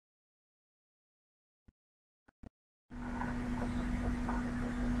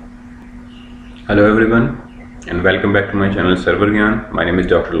Hello everyone and welcome back to my channel ServerGyan. My name is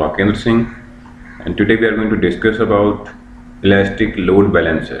Dr. Lokendra Singh and today we are going to discuss about Elastic Load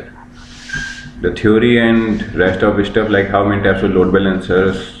Balancer. The theory and rest of stuff, like how many types of load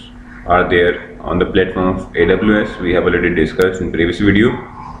balancers are there on the platform of AWS, we have already discussed in previous video.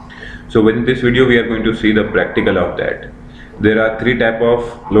 So within this video we are going to see the practical of that. There are three types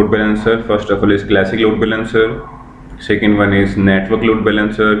of load balancer. First of all is classic load balancer, second one is network load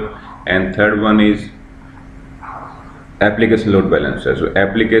balancer, and third one is application load balancer. So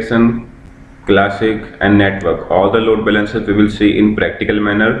application, classic and network, all the load balancers we will see in practical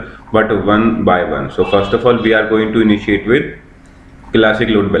manner, but one by one. So first of all we are going to initiate with classic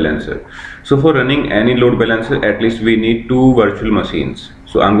load balancer. So for running any load balancer, at least we need two virtual machines.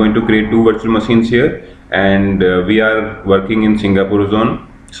 So I'm going to create two virtual machines here, and we are working in Singapore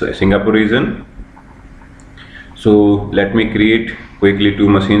region. So let me create quickly two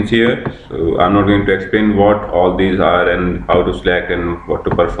machines here. So I'm not going to explain what all these are and how to select and what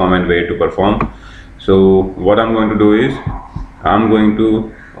to perform and where to perform. So what I'm going to do is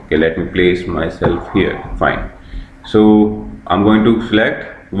let me place myself here. Fine. So I'm going to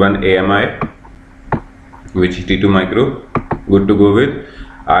select one AMI, which is T2 micro. Good to go with.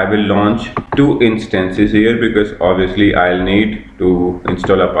 I will launch two instances here because obviously I'll need to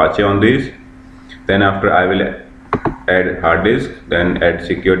install Apache on this. Then after I will add hard disk, then add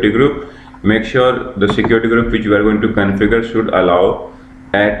security group. Make sure the security group which we are going to configure should allow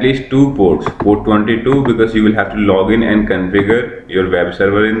at least two ports, port 22, because you will have to log in and configure your web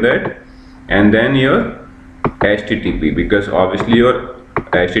server in that, and then your HTTP, because obviously your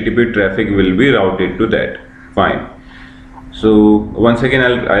HTTP traffic will be routed to that. Fine. So once again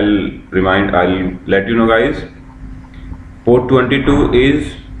I'll let you know guys, port 22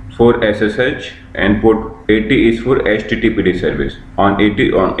 is for SSH and port 80 is for HTTPD service. On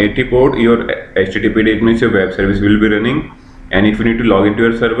 80 port your HTTPD, means your web service will be running, and if you need to log into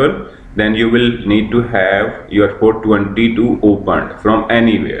your server, then you will need to have your port 22 opened from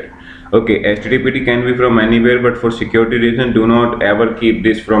anywhere. Okay, HTTPD can be from anywhere, but for security reason do not ever keep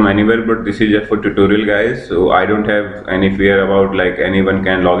this from anywhere. But this is just for tutorial guys, so I don't have any fear about like anyone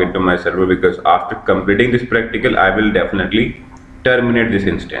can log into my server, because after completing this practical I will definitely terminate this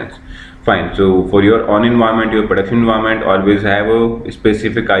instance. Fine. So for your on environment, your production environment, always have a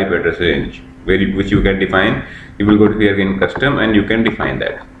specific IP address range which you can define. You will go to here in custom and you can define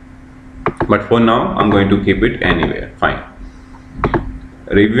that, but for now I'm going to keep it anywhere. Fine.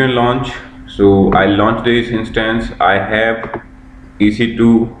 Review and launch. So I launch this instance. I have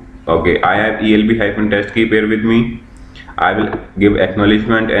EC2. Okay, I have ELB-test key pair with me. I will give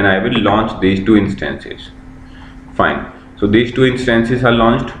acknowledgement and I will launch these two instances. Fine. So these two instances are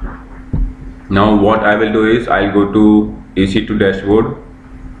launched. Now what I will do is I'll go to EC2 dashboard,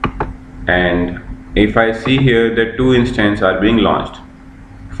 and if I see here that two instances are being launched.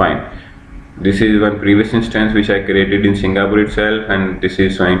 Fine. This is one previous instance which I created in Singapore itself, and this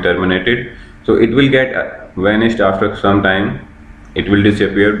is showing terminated. So it will get vanished after some time. It will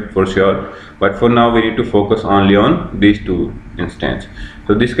disappear for sure, but for now we need to focus only on these two instances.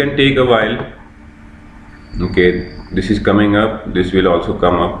 So this can take a while. Okay, this is coming up, this will also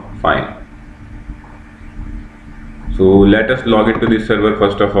come up. Fine. So let us log into this server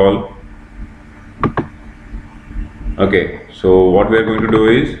first of all. Okay, so what we are going to do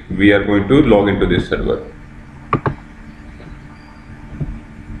is we are going to log into this server.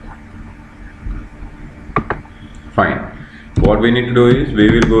 Fine. What we need to do is we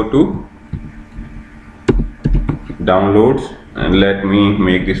will go to downloads, and let me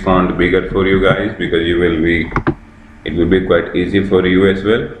make this font bigger for you guys, because it will be quite easy for you as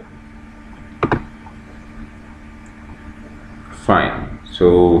well. Fine.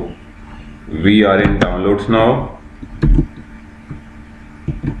 So we are in downloads now,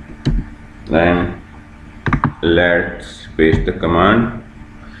 and let's paste the command.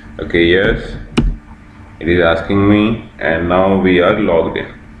 Okay, yes, it is asking me, and now we are logged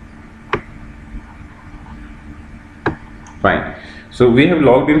in. Fine. So we have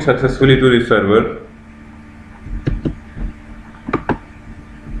logged in successfully to this server,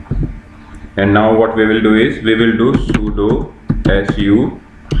 and now what we will do is we will do sudo su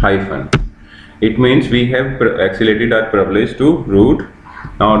hyphen. It means we have accelerated our privilege to root.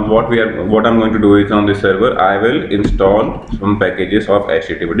 Now what I'm going to do is on this server I will install some packages of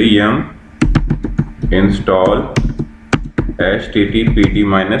HTTPD. yum install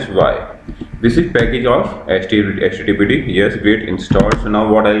httpd-y. This is package of HTTPD. Yes, great, installed. So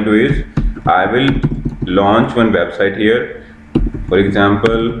now what I'll do is I will launch one website here. For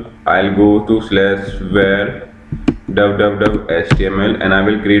example, I'll go to /var www.html and I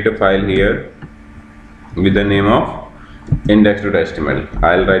will create a file here with the name of index.html.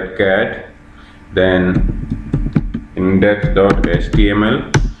 I'll write cat, then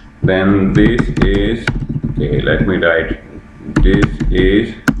index.html, then this is, okay, let me write, this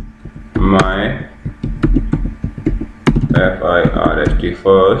is my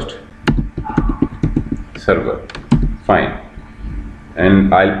first server. Fine.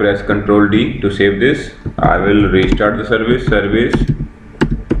 And I'll press Ctrl D to save this. I will restart the service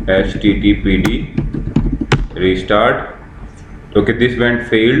httpd restart. Okay, this went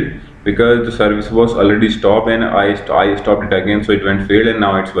failed because the service was already stopped, and I stopped it again, so it went failed, and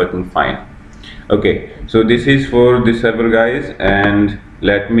now it's working fine. Okay, so this is for this server, guys. And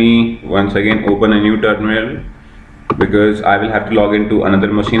let me once again open a new terminal because I will have to log into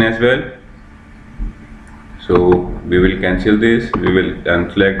another machine as well. So we will cancel this, we will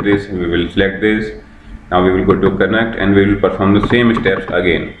unselect this, we will select this. Now we will go to connect and we will perform the same steps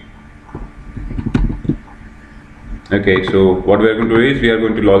again. Okay, so what we are going to do is we are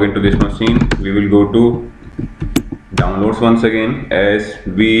going to log into this machine. We will go to downloads once again, as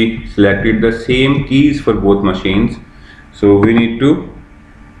we selected the same keys for both machines. So we need to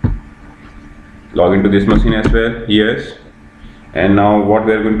log into this machine as well. Yes. And now what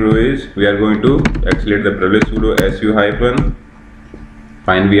we are going to do is we are going to accelerate the privilege sudo su hyphen.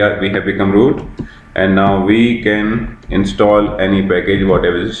 Fine, we have become root, and now we can install any package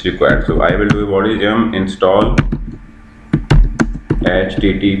whatever is required. So I will do what is install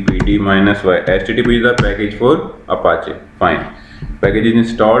httpd -y. http is the package for Apache. Fine, package is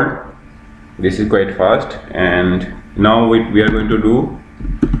installed. This is quite fast. And now we are going to do,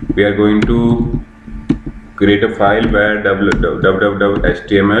 we are going to create a file where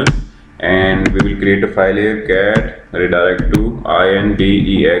www.html, and we will create a file here, cat redirect to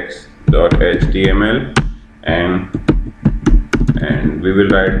index.html, and we will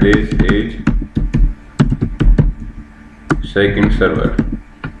write this is second server.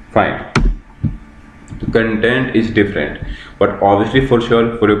 Fine. Content is different, but obviously for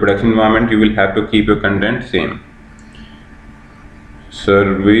sure for your production environment you will have to keep your content same.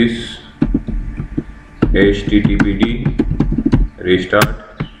 Service httpd restart.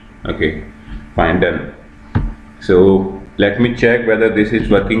 Okay, fine, done. So let me check whether this is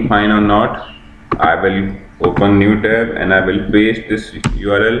working fine or not. I will open new tab and I will paste this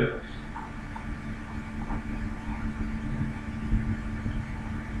URL.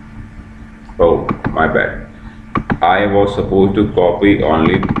 Oh, my bad, I was supposed to copy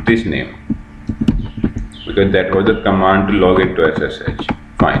only this name because that was the command to log into SSH.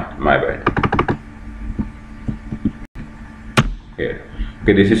 Fine, my bad. Here.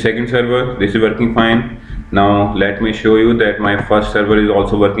 Okay, this is second server. This is working fine. Now let me show you that my first server is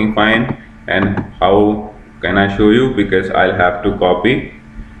also working fine. And how can I show you? Because I'll have to copy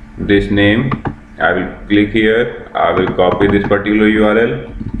this name. I will click here. I will copy this particular URL,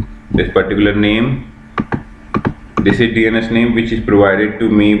 this particular name. This is DNS name which is provided to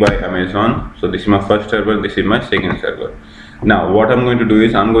me by Amazon. So this is my first server, this is my second server. Now what I'm going to do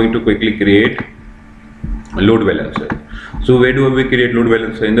is I'm going to quickly create a load balancer. So where do we create load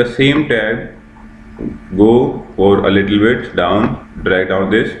balancer? In the same tab, go for a little bit down, drag down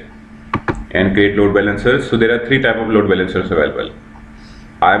this and create load balancers. So there are three types of load balancers available.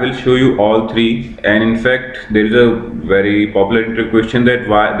 I will show you all three, and in fact there is a very popular interview question that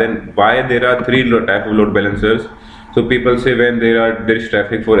why there are three types of load balancers. So people say when there is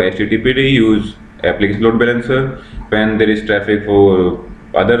traffic for HTTPD, use application load balancer. When there is traffic for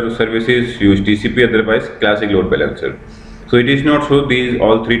other services, use TCP, otherwise classic load balancer. So it is not so. These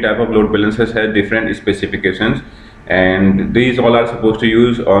all three type of load balancers have different specifications, and these all are supposed to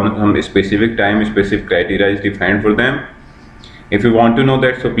use on some specific time, specific criteria is defined for them. If you want to know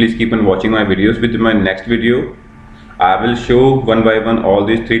that, so please keep on watching my videos. With my next video, I will show one by one all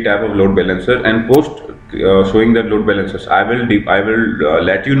these three type of load balancer, and post showing the load balancers, I will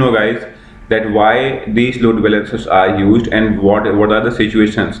let you know, guys, that why these load balancers are used and what are the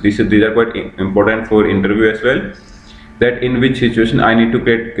situations. These are quite important for interview as well. That in which situation I need to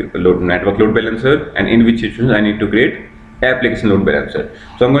create network load balancer, and in which situation I need to create application load balancer.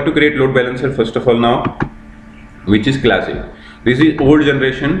 So I'm going to create load balancer first of all now, which is classic. This is old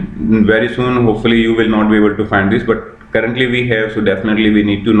generation. Very soon hopefully you will not be able to find this, but currently we have, so definitely we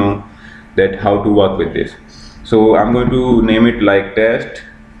need to know that how to work with this. So I'm going to name it like test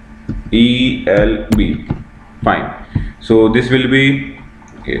ELB. Fine. So this will be,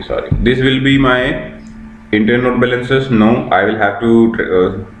 okay, sorry, this will be my internal load balancers. No, I will have to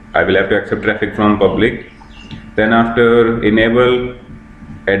accept traffic from public. Then after enable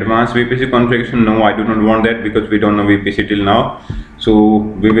advanced VPC configuration, no, I do not want that because we don't know VPC till now, so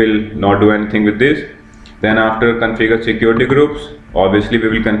we will not do anything with this. Then after configure security groups, obviously we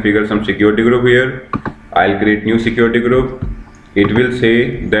will configure some security group here. I'll create new security group. It will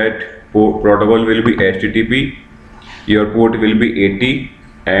say that protocol will be HTTP, your port will be 80,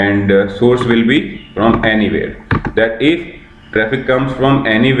 and source will be from anywhere. That if traffic comes from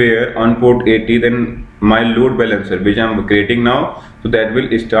anywhere on port 80, then my load balancer which I'm creating now, so that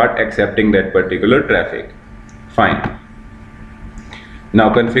will start accepting that particular traffic. Fine.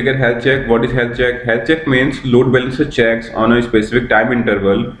 Now configure health check. What is health check? Health check means load balancer checks on a specific time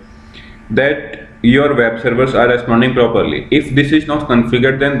interval that your web servers are responding properly. If this is not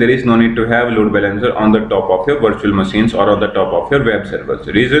configured, then there is no need to have load balancer on the top of your virtual machines or on the top of your web servers.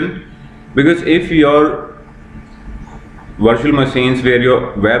 Reason? Because if your virtual machines where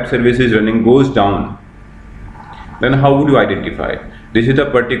your web service is running goes down, then how would you identify? This is the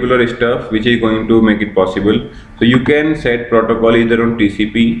particular stuff which is going to make it possible. So you can set protocol either on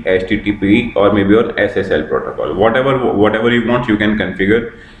TCP, HTTP, or maybe on SSL protocol. Whatever you want, you can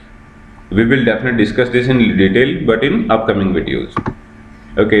configure. We will definitely discuss this in detail, but in upcoming videos.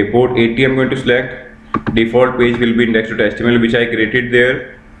 Okay, port 80 I'm going to select. Default page will be index.html, which I created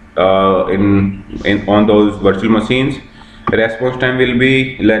there on those virtual machines. Response time will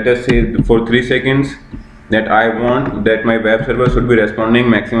be, let us say, for 3 seconds. That I want that my web server should be responding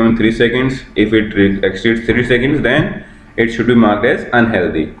maximum 3 seconds. If it exceeds 3 seconds, then it should be marked as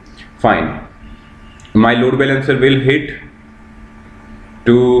unhealthy. Fine. My load balancer will hit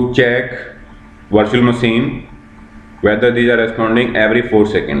to check virtual machine whether these are responding every 4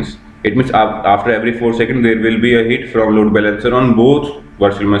 seconds. It means after every 4 seconds there will be a hit from load balancer on both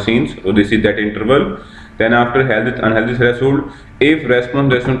virtual machines. So this is that interval. Then after healthy unhealthy threshold, if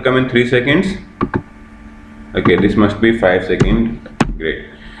response does not come in 3 seconds, okay, this must be 5 seconds. Great.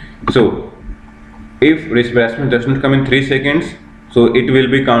 So if response does not come in 3 seconds, so it will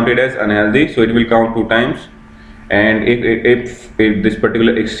be counted as unhealthy, so it will count 2 times. And if this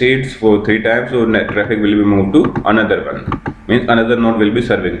particular exceeds for 3 times, so net traffic will be moved to another one, means another node will be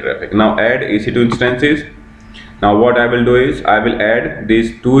serving traffic. Now add EC2 instances. Now what I will do is I will add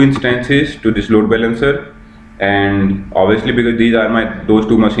these 2 instances to this load balancer, and obviously because these are those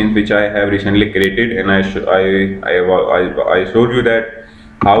 2 machines which I have recently created, and I showed you that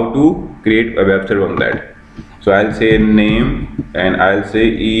how to create a web server on that. So I'll say name and I'll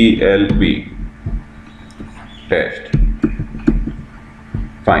say ELB test.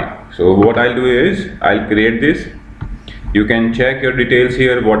 Fine. So what I'll do is I'll create this. You can check your details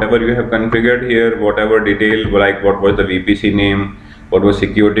here, whatever you have configured here, whatever detail, like what was the VPC name, what was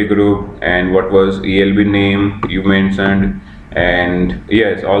security group, and what was ELB name you mentioned, and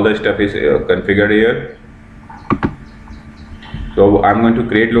yes, all the stuff is configured here. So I'm going to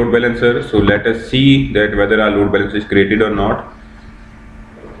create load balancer. So let us see that whether our load balancer is created or not.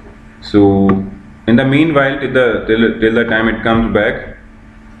 So in the meanwhile, till the time it comes back,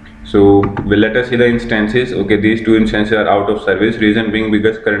 so let us see the instances. Okay, these 2 instances are out of service. Reason being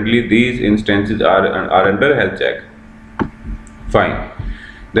because currently these instances are under health check. Fine.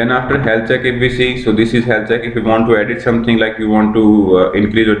 Then after health check, if we see, so this is health check. If you want to edit something, like you want to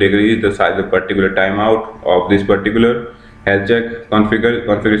increase or decrease the size of particular timeout of this particular health check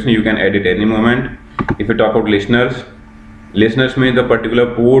configuration, you can edit any moment. If you talk about listeners means the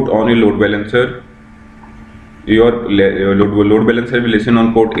particular port on your load balancer. Your load balancer will listen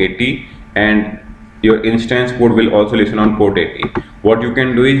on port 80, and your instance port will also listen on port 80. What you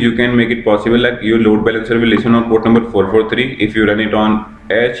can do is you can make it possible like your load balancer will listen on port number 443 if you run it on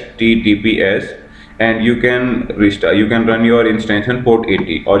HTTPS, and you can run your instance on port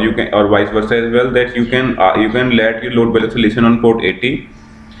 80, or you can, or vice versa as well, that you can let your load balancer listen on port 80,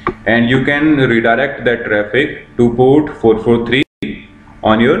 and you can redirect that traffic to port 443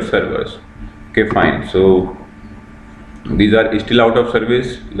 on your servers. Okay, fine. So these are still out of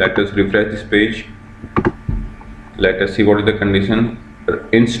service. Let us refresh this page. Let us see what is the condition.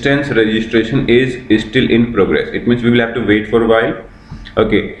 Instance registration is still in progress. It means we will have to wait for a while.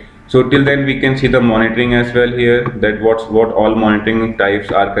 Okay, so till then we can see the monitoring as well here, that what all monitoring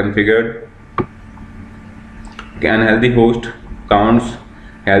types are configured. Okay, unhealthy host counts,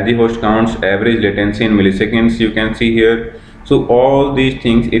 healthy host counts, average latency in milliseconds you can see here. So all these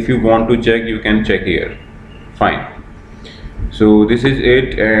things, if you want to check, you can check here. Fine. So this is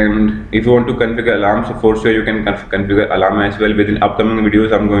it, and if you want to configure alarms, so for sure you can configure alarm as well. Within upcoming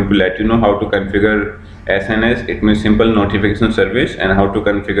videos I'm going to let you know how to configure SNS, it means simple notification service, and how to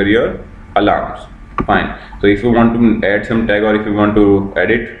configure your alarms. Fine. So if you want to add some tag, or if you want to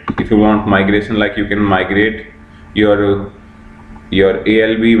edit, if you want migration, like you can migrate your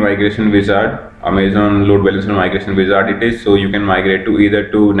ALB migration wizard, Amazon load balancer migration wizard it is, so you can migrate to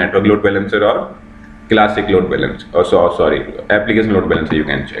either to network load balancer or classic load balance, sorry, application load balancer you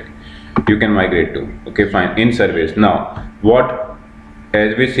can check, you can migrate to. Okay, fine. In service, now what,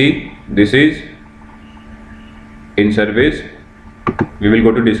 as we see, this is in service. We will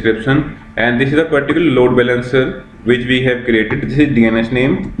go to description, and this is a particular load balancer which we have created. This is DNS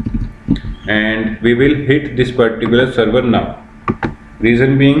name, and we will hit this particular server now.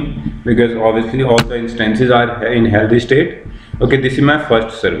 Reason being, because obviously all the instances are in healthy state. Okay, this is my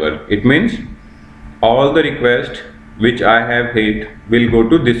first server. It means all the requests which I have hit will go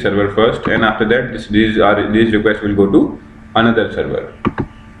to this server first, and after that these requests will go to another server.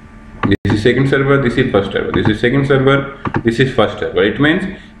 This is second server, this is first server, this is second server, this is first server. It means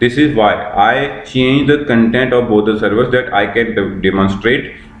this is why I change the content of both the servers, that I can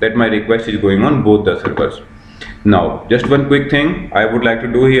demonstrate that my request is going on both the servers. Now just one quick thing I would like to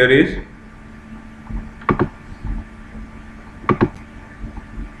do here is,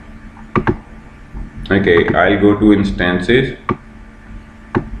 okay, I'll go to instances.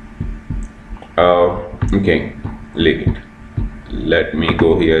 Okay, leave it. Let me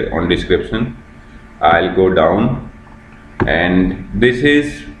go here on description. I'll go down, and this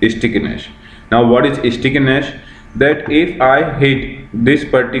is stickiness. Now what is stickiness? That if I hit this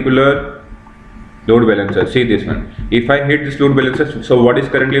particular load balancer, see this one, if I hit this load balancer, so what is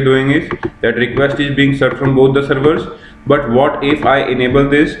currently doing is that request is being served from both the servers. But what if I enable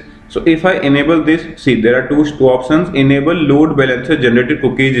this? So if I enable this, see there are two options: enable load balancer generated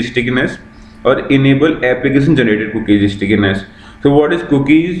cookies stickiness, or enable application generated cookies stickiness. So what is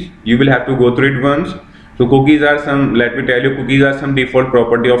cookies? You will have to go through it once. So cookies are some, let me tell you, cookies are some default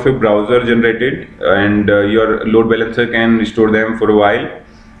property of a browser generated, and your load balancer can store them for a while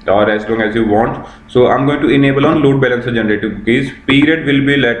or as long as you want. So I'm going to enable on load balancer generated cookies. Period will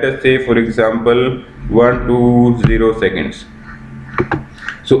be, let us say for example 120 seconds.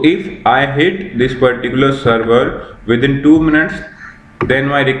 So if I hit this particular server within 2 minutes, then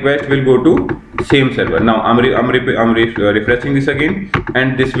my request will go to same server. Now I'm refreshing this again,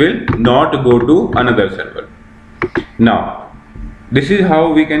 and this will not go to another server. Now this is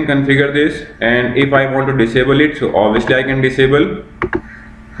how we can configure this, and if I want to disable it, so obviously I can disable.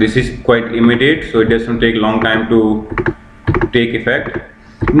 This is quite immediate, so it doesn't take long time to take effect.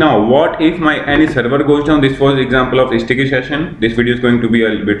 Now what if my any server goes down? This was example of sticky session. This video is going to be a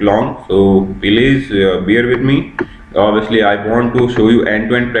little bit long, so please bear with me. Obviously I want to show you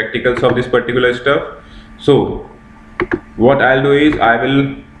end-to-end practicals of this particular stuff. So what I'll do is I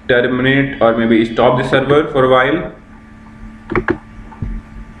will terminate or maybe stop the server for a while,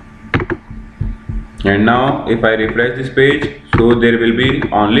 and now if I refresh this page, so there will be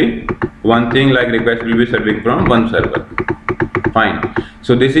only one thing, like request will be serving from one server. Fine.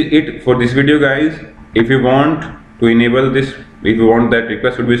 So this is it for this video, guys. If you want to enable this, if you want that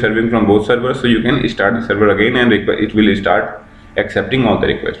request will be serving from both servers, so you can start the server again and it will start accepting all the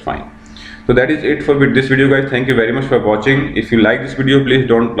requests. Fine. So that is it for this video, guys. Thank you very much for watching. If you like this video, please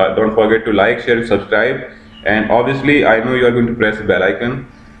don't forget to like, share and subscribe, and obviously I know you are going to press the bell icon.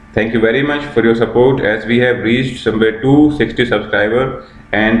 Thank you very much for your support, as we have reached somewhere 260 subscribers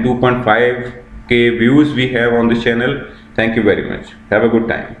and 2.5k views we have on this channel. Thank you very much. Have a good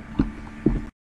time.